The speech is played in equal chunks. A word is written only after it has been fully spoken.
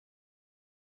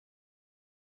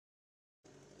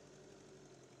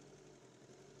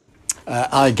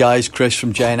Hi guys, Chris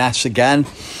from J&S again.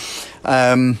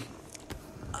 I'm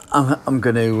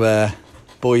going to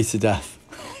bore you to death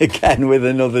again with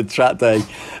another track day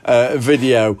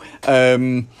video.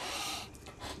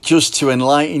 Just to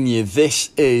enlighten you,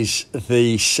 this is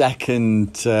the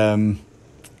second...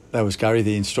 there was Gary,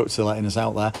 the instructor, letting us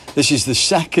out there. This is the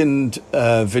second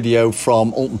video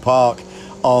from Oulton Park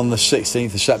on the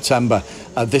 16th of September.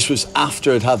 This was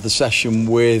after I'd had the session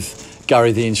with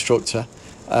Gary, the instructor.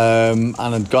 And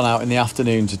I'd gone out in the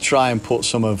afternoon to try and put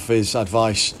some of his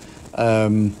advice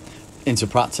into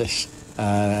practice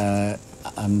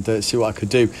and see what I could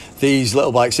do. These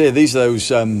little bikes here, these are those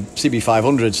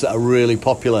CB500s that are really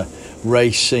popular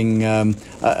racing, are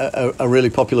really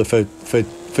popular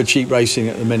for cheap racing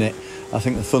at the minute. I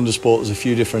think the Thundersport, there's a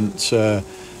few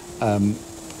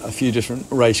different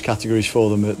race categories for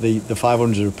them. The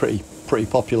 500s are pretty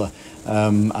popular,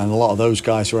 and a lot of those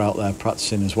guys are out there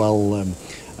practicing as well.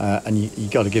 And you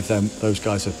got to give those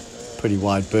guys a pretty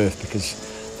wide berth because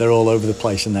they're all over the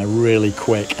place and they're really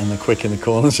quick, and they're quick in the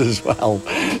corners as well.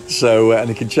 So and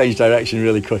they can change direction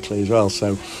really quickly as well.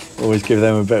 So always give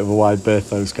them a bit of a wide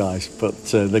berth, those guys. But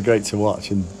they're great to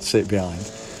watch and sit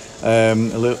behind.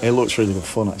 It looks really good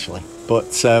fun actually,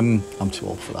 but I'm too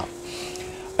old for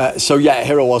that. So yeah,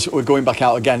 here I was. We're going back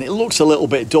out again. It looks a little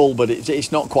bit dull, but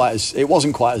it's not quite as. It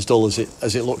wasn't quite as dull as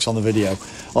it looks on the video,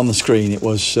 on the screen. It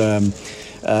was.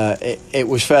 It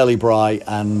was fairly bright,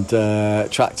 and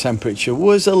track temperature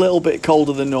was a little bit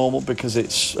colder than normal because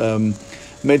it's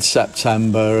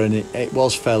mid-September and it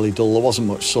was fairly dull. There wasn't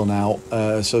much sun out,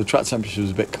 so the track temperature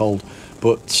was a bit cold.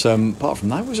 But apart from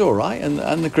that, it was all right,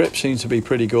 and the grip seemed to be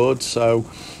pretty good. So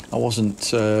I wasn't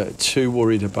too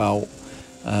worried about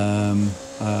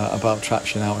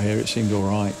traction out here. It seemed all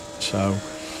right. So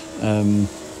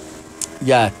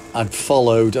yeah, I'd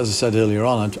followed, as I said earlier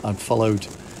on, I'd followed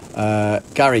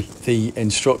Gary, the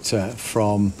instructor,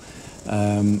 from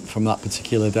that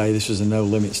particular day. This was a no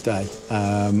limits day,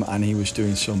 and he was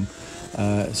doing some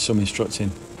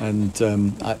instructing, and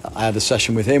I had a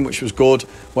session with him which was good,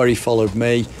 where he followed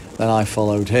me, then I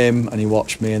followed him, and he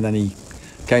watched me, and then he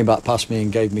came back past me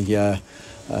and gave me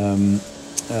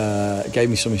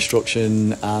some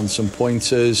instruction and some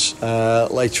pointers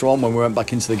later on when we went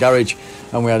back into the garage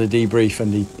and we had a debrief,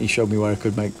 and he showed me where I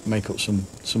could make up some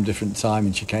different time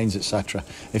and chicanes, etc.,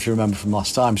 if you remember from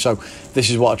last time. So this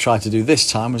is what I tried to do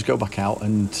this time, was go back out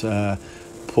and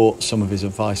put some of his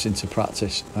advice into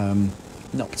practice.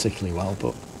 Not particularly well,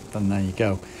 but then there you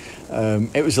go.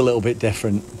 It was a little bit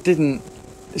different. Didn't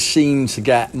seem to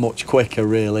get much quicker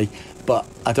really, but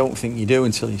I don't think you do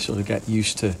until you sort of get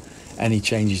used to any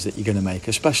changes that you're going to make,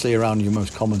 especially around your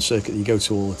most common circuit that you go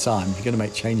to all the time. If you're going to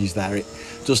make changes there, it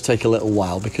does take a little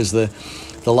while, because the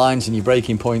lines and your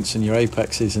braking points and your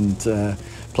apexes and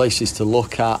places to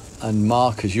look at and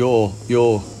markers, your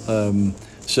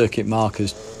circuit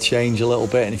markers, change a little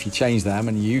bit, and if you change them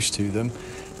and you're used to them,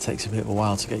 it takes a bit of a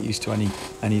while to get used to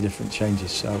any different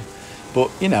changes. So,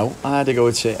 but you know, I had to go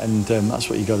at it, and that's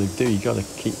what you got to do. You got to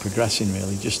keep progressing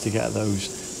really, just to get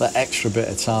that extra bit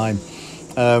of time.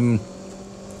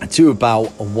 I do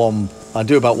about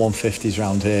 150s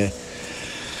around here,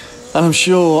 and I'm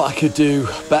sure I could do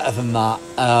better than that.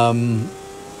 And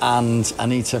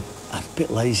I'm a bit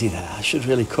lazy there. I should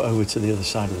really cut over to the other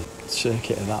side of the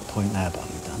circuit at that point there, but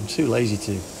I'm too lazy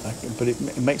to. But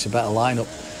it makes a better line up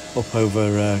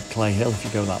over Clay Hill if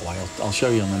you go that way. I'll show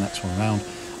you on the next one round.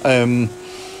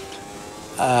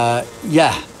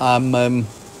 Yeah, I'm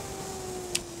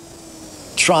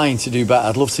trying to do better.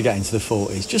 I'd love to get into the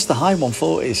 40s, just the high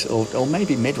 140s, or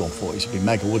maybe mid 140s would be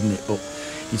mega, wouldn't it? But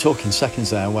you're talking seconds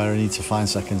there, where I need to find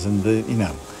seconds, and you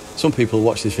know, some people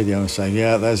watch this video and say,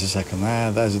 yeah, there's a second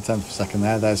there, there's a tenth of a second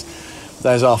there, there's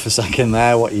half a second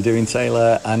there, what are you doing,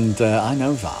 Taylor? And I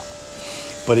know that,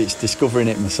 but it's discovering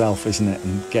it myself, isn't it,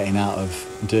 and getting out of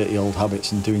dirty old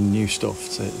habits and doing new stuff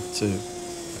to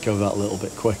go that little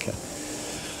bit quicker.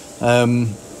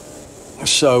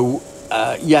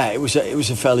 Yeah, it was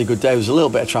a fairly good day. There was a little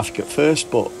bit of traffic at first,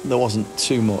 but there wasn't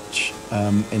too much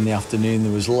in the afternoon.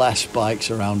 There was less bikes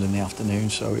around in the afternoon,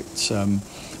 so it's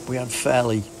we had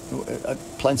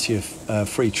plenty of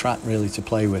free track really to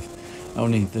play with.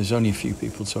 There's only a few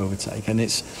people to overtake, and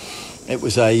it's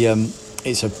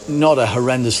not a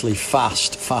horrendously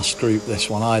fast group, this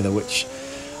one either, which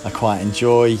I quite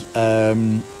enjoy,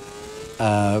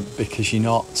 because you're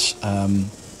not.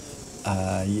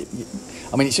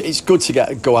 I mean, it's good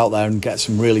to go out there and get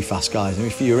some really fast guys. I mean,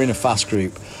 if you're in a fast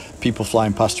group, people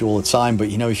flying past you all the time, but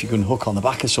you know, if you can hook on the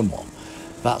back of someone,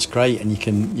 that's great, and you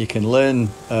can learn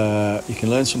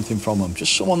something from them.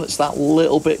 Just someone that's that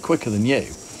little bit quicker than you,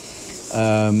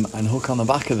 and hook on the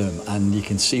back of them, and you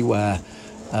can see where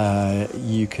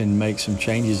you can make some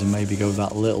changes and maybe go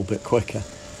that little bit quicker,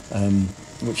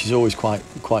 which is always quite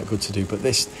good to do. But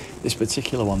this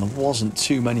particular one, there wasn't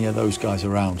too many of those guys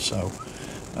around, so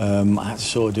I had to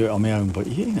sort of do it on my own. But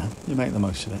you you make the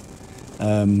most of it.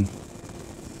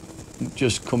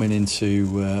 Just coming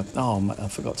into I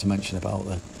forgot to mention about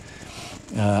the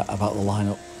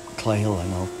lineup clay hill,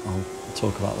 and I'll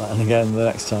talk about that and again the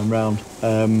next time round.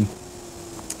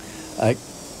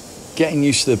 Getting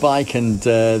used to the bike and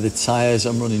the tyres.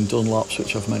 I'm running Dunlops,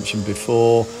 which I've mentioned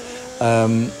before.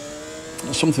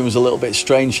 Something was a little bit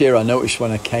strange here. I noticed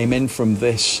when I came in from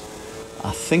this,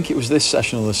 I think it was this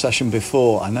session or the session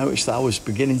before, I noticed that I was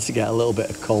beginning to get a little bit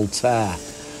of cold tear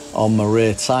on my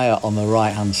rear tyre on the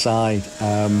right hand side.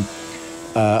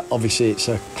 Obviously it's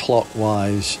a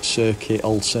clockwise circuit,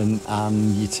 Oulton,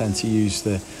 and you tend to use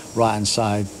the right hand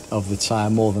side of the tyre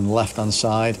more than the left hand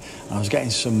side, and I was getting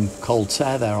some cold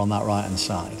tear there on that right hand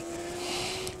side,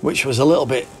 which was a little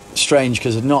bit strange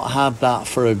because I'd not had that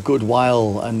for a good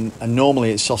while, and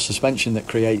normally it's soft suspension that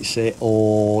creates it,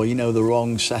 or the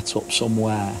wrong setup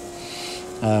somewhere.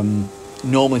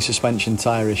 Normally suspension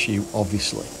tyre issue,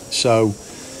 obviously. So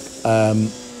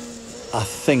I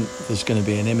think there's going to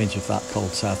be an image of that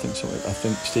cold tear. I think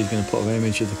Steve's going to put an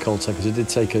image of the cold tear, because I did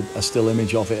take a still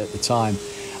image of it at the time,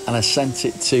 and I sent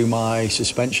it to my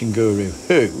suspension guru,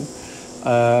 who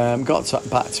got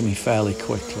back to me fairly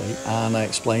quickly, and I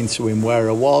explained to him where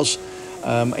I was.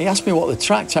 He asked me what the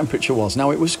track temperature was.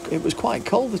 Now it was quite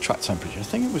cold, the track temperature. I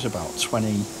think it was about 20.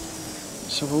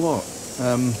 Let's have a look.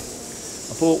 I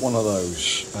bought one of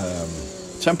those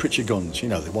temperature guns,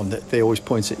 the one that they always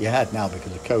point at your head now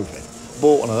because of COVID.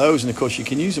 Bought one of those, and of course you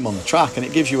can use them on the track, and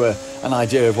it gives you an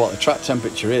idea of what the track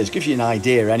temperature is. Gives you an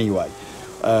idea anyway.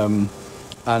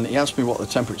 And he asked me what the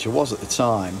temperature was at the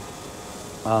time,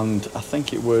 and I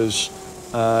think it was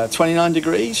 29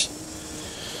 degrees.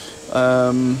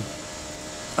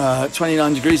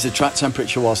 29 degrees the track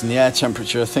temperature was, and the air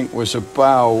temperature I think was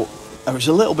about, it was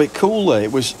a little bit cooler.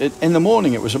 In the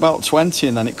morning it was about 20,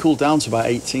 and then it cooled down to about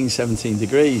 18, 17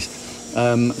 degrees.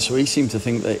 So he seemed to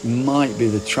think that it might be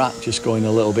the track just going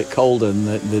a little bit colder, and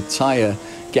the tyre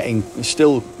getting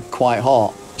still quite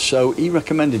hot. So he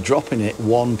recommended dropping it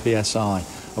 1 psi.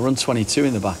 I run 22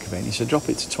 in the back of it, and he said drop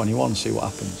it to 21, see what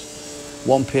happens.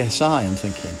 1 psi, I'm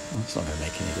thinking, that's not going to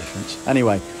make any difference.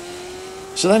 Anyway,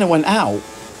 so then I went out,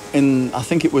 I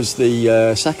think it was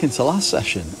the second to last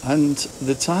session, and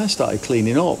the tyre started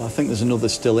cleaning up. I think there's another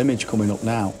still image coming up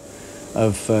now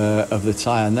of the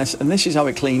tyre, and this is how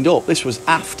it cleaned up. This was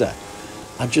after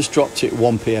I just dropped it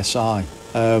 1 psi,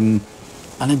 and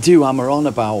I do hammer on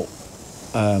about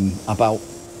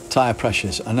tyre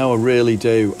pressures. I know I really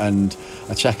do, and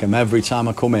I check them every time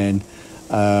I come in,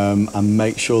 and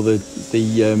make sure that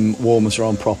the warmers are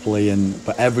on properly.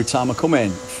 But every time I come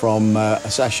in from a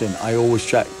session, I always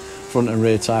check front and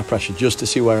rear tyre pressure just to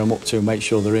see where I'm up to and make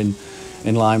sure they're in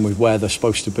line with where they're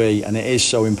supposed to be. And it is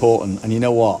so important. And you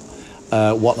know what?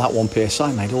 That 1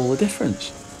 psi made all the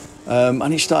difference,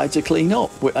 and it started to clean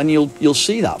up. And you'll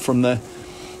see that from the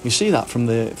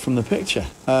picture,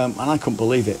 and I couldn't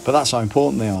believe it. But that's how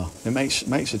important they are. It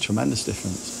makes a tremendous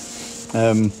difference.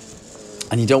 And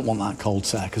you don't want that cold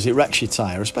tear, because it wrecks your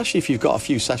tyre, especially if you've got a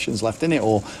few sessions left in it,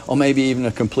 or maybe even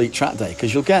a complete track day,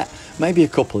 because you'll get maybe a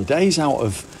couple of days out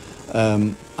of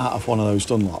one of those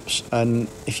Dunlops, and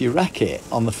if you wreck it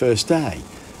on the first day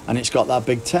and it's got that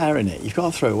big tear in it, you've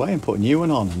got to throw it away and put a new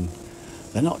one on, and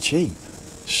they're not cheap.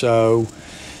 So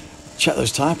check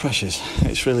those tyre pressures,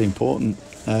 it's really important.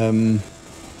 Now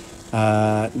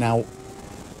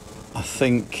I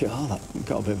think, that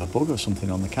got a bit of a bug or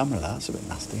something on the camera. That's a bit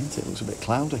nasty, isn't it? It looks a bit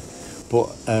cloudy, but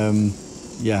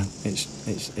yeah,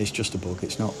 it's just a bug.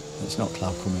 It's not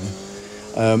cloud coming in.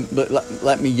 But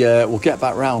let me. We'll get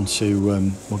back round to.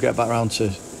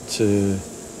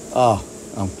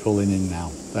 I'm pulling in now.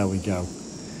 There we go.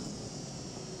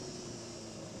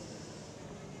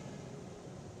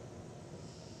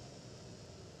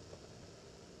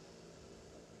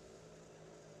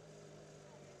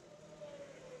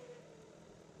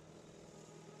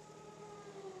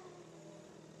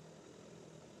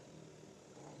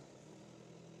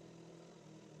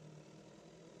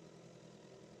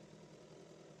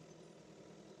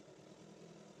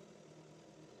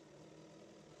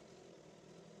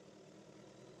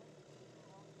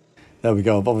 There we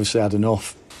go. I've obviously had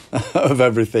enough of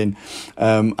everything,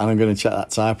 and I'm going to check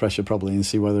that tyre pressure probably and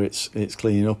see whether it's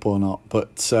cleaning up or not.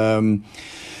 But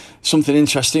something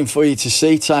interesting for you to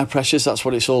see, tyre pressures, that's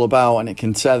what it's all about, and it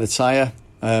can tear the tyre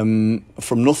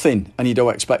from nothing, and you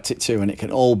don't expect it to, and it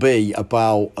can all be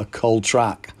about a cold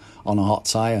track on a hot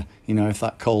tyre. You know, if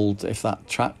that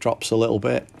track drops a little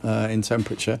bit in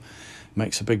temperature,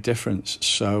 makes a big difference.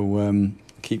 So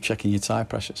keep checking your tyre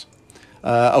pressures.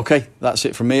 Okay, that's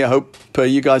it from me. I hope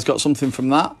you guys got something from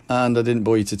that and I didn't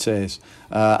bore you to tears.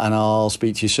 And I'll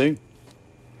speak to you soon.